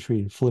difference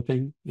between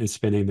flipping and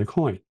spinning the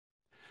coin.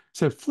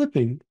 So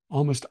flipping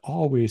almost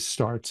always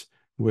starts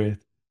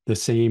with the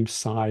same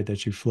side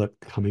that you flip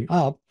coming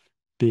up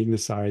being the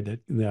side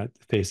that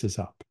faces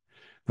up.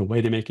 The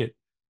way to make it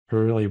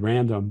really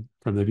random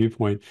from the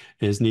viewpoint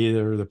is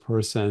neither the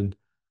person,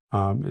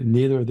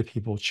 neither of the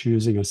people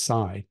choosing a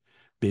side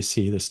may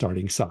see the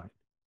starting side.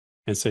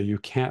 And so you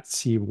can't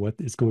see what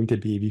it's going to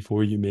be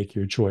before you make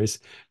your choice,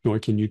 nor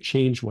can you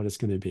change what it's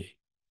going to be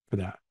for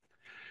that.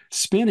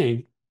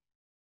 Spinning,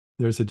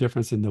 there's a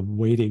difference in the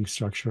weighting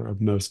structure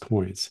of most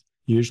coins.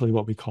 Usually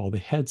what we call the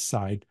head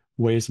side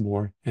weighs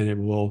more, and it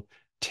will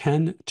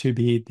tend to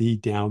be the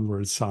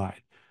downward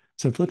side.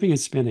 So flipping and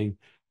spinning,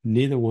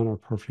 neither one are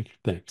perfect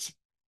things.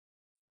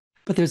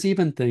 But there's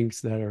even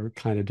things that are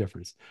kind of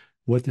different.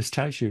 What this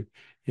tells you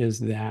is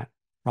that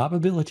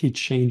probability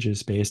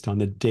changes based on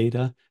the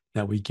data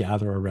that we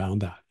gather around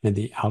that and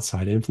the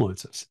outside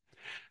influences.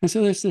 And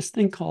so there's this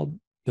thing called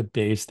the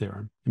Bayes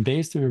theorem. And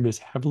Bayes theorem is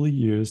heavily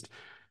used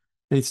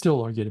and it's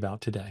still argued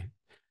about today.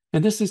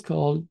 And this is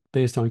called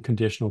based on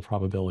conditional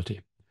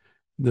probability.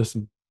 This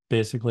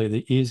basically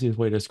the easiest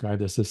way to describe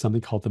this is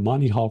something called the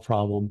Monty Hall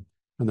problem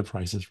when the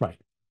price is right.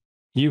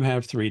 You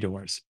have three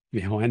doors.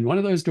 Behind one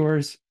of those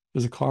doors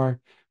is a car.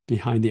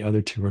 Behind the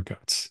other two are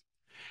goats.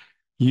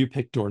 You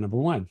pick door number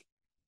one.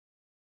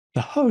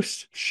 The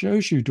host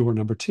shows you door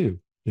number two.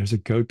 There's a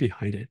goat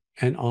behind it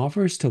and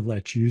offers to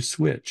let you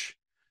switch.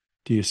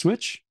 Do you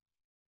switch?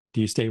 Do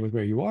you stay with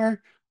where you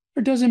are?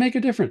 Or does it make a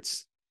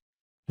difference?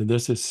 And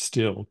this is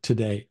still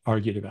today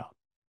argued about.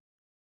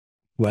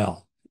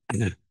 Well,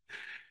 it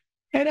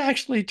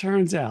actually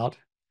turns out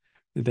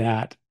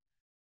that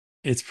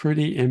it's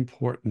pretty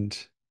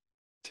important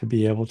to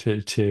be able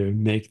to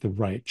make the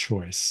right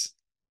choice.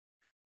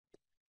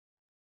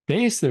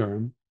 Bayes'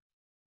 theorem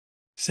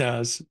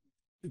says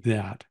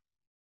that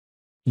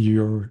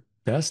your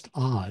best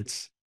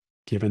odds,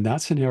 given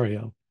that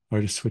scenario,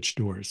 are to switch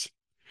doors.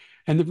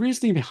 And the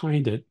reasoning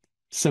behind it,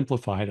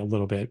 simplified a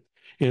little bit,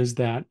 is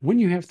that when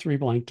you have three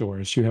blank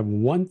doors, you have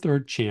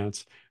 1/3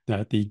 chance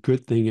that the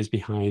good thing is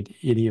behind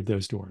any of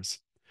those doors.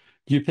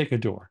 You pick a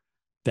door.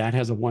 That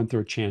has a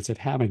 1/3 chance of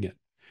having it.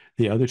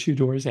 The other two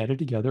doors added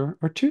together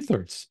are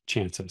 2/3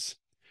 chances.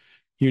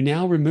 You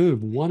now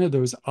remove one of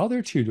those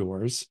other two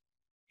doors,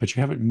 but you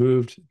haven't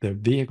moved the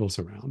vehicles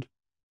around.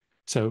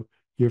 So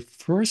your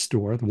first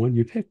door, the one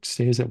you picked,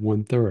 stays at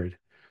 1/3.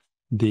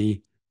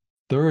 The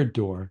third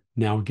door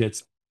now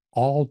gets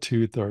all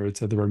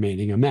 2/3 of the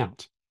remaining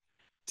amount.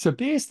 So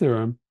Bayes'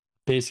 theorem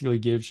basically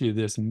gives you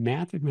this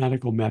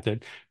mathematical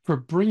method for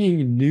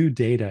bringing new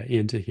data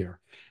into here.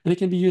 And it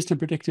can be used in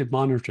predictive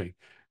monitoring.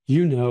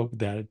 You know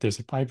that there's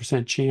a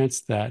 5%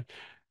 chance that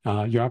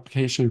your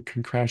application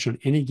can crash on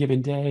any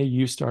given day.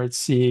 You start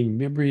seeing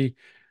memory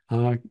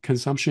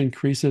consumption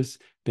increases.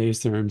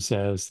 Bayes' theorem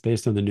says,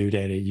 based on the new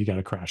data, you got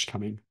a crash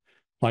coming.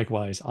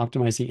 Likewise,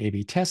 optimizing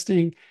A/B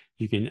testing,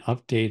 you can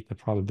update the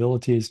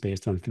probabilities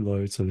based on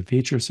loads of the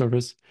feature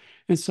service,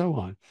 and so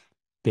on.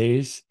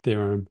 Bayes'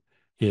 theorem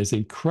is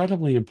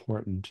incredibly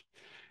important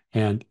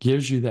and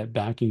gives you that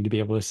backing to be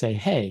able to say,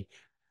 hey,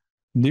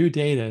 new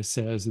data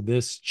says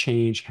this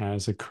change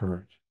has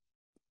occurred.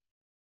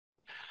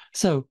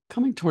 So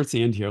coming towards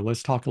the end here,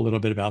 let's talk a little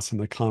bit about some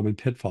of the common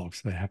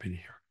pitfalls that happen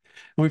here.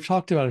 And we've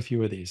talked about a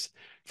few of these.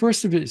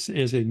 First of it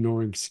is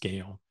ignoring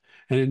scale.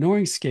 And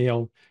ignoring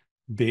scale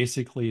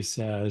basically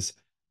says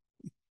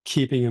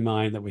keeping in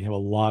mind that we have a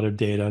lot of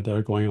data that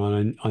are going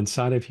on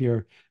side of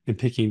here and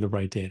picking the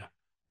right data,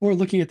 or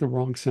looking at the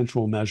wrong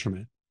central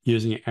measurement,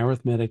 using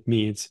arithmetic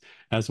means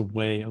as a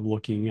way of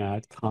looking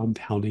at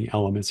compounding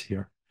elements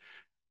here.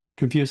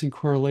 Confusing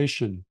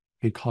correlation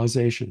and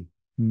causation,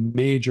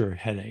 major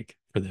headache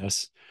for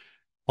this.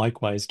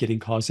 Likewise, getting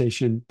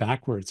causation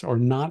backwards or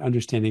not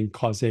understanding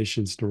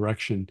causation's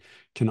direction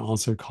can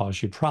also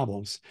cause you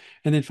problems.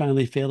 And then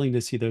finally, failing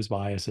to see those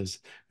biases,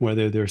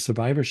 whether they're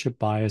survivorship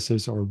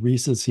biases or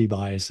recency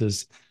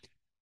biases,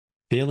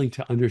 failing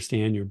to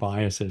understand your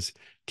biases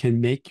can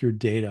make your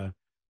data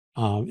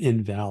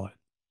invalid.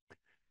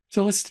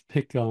 So let's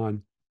pick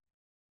on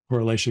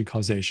correlation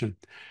causation.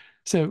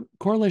 So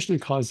correlation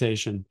and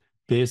causation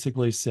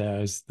basically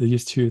says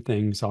these two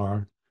things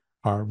are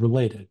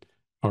related,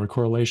 or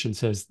correlation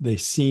says they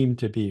seem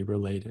to be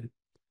related.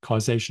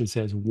 Causation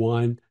says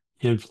one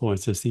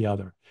influences the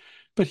other.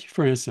 But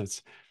for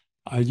instance,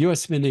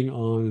 US spending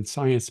on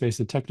science, space,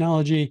 and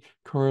technology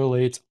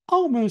correlates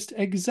almost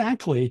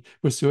exactly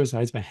with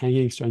suicides by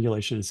hanging,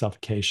 strangulation, and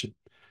suffocation.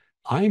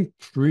 I'm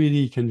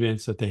pretty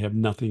convinced that they have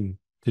nothing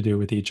to do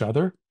with each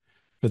other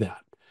for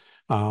that.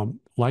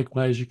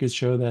 Likewise, you can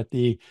show that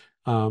the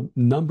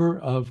number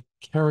of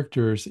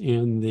characters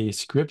in the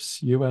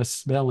Scripps US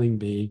spelling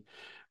bee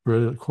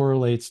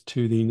correlates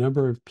to the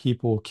number of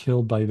people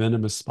killed by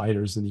venomous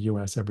spiders in the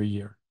US every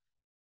year.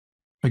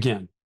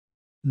 Again,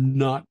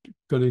 not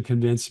going to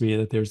convince me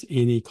that there's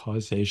any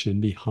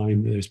causation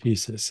behind those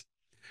pieces.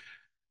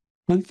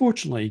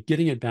 Unfortunately,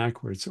 getting it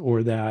backwards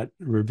or that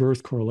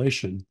reverse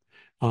correlation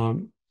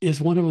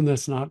is one of them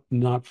that's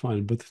not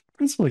fun. But the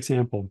principal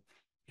example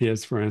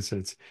is, for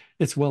instance,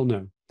 it's well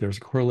known there's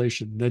a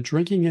correlation that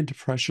drinking and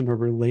depression are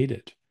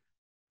related.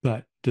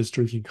 But does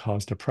drinking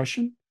cause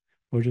depression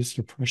or does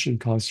depression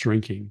cause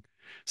drinking?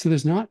 So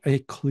there's not a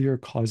clear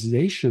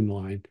causation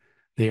line.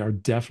 They are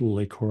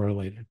definitely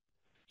correlated.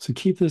 So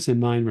keep this in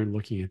mind when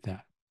looking at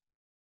that.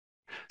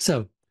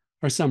 So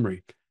our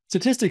summary.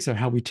 Statistics are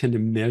how we tend to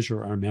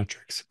measure our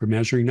metrics. We're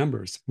measuring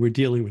numbers. We're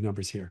dealing with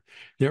numbers here.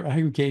 They're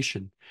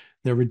aggregation.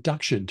 They're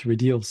reduction to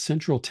reveal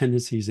central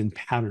tendencies and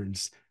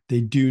patterns.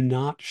 They do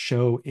not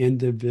show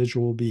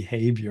individual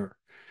behavior.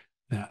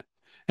 That.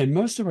 And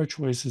most of our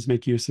choices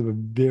make use of a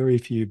very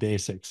few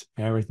basics: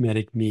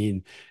 arithmetic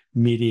mean,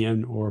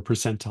 median or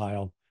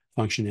percentile,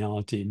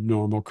 functionality,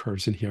 normal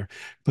curves in here.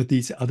 But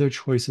these other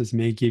choices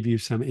may give you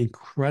some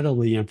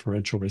incredibly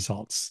inferential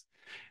results.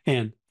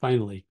 And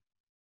finally,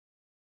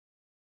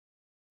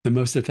 the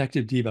most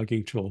effective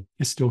debugging tool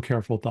is still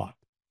careful thought,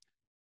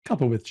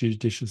 coupled with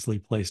judiciously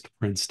placed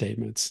print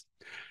statements.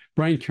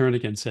 Brian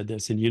Kernighan said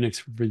this in Unix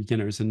for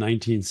Beginners in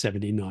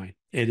 1979.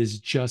 It is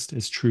just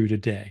as true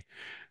today.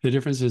 The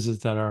difference is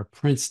that our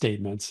print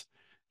statements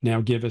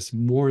now give us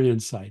more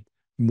insight,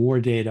 more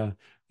data,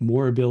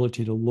 more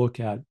ability to look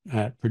at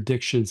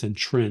predictions and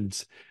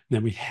trends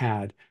than we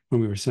had when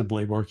we were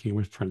simply working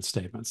with print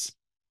statements.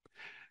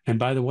 And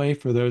by the way,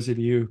 for those of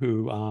you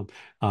who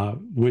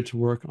went to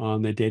work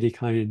on the data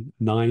kind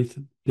ninth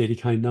data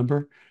kind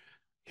number,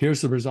 here's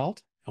the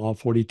result, all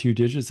 42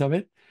 digits of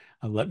it.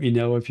 Let me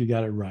know if you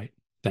got it right.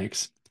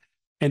 Thanks.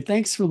 And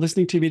thanks for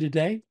listening to me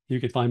today. You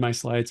can find my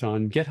slides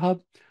on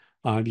GitHub.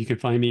 You can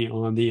find me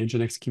on the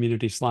Nginx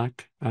community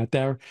Slack out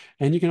there.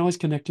 And you can always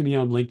connect to me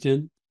on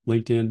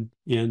LinkedIn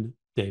in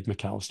Dave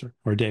McAllister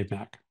or Dave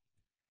Mac.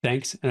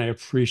 Thanks, and I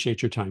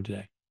appreciate your time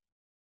today.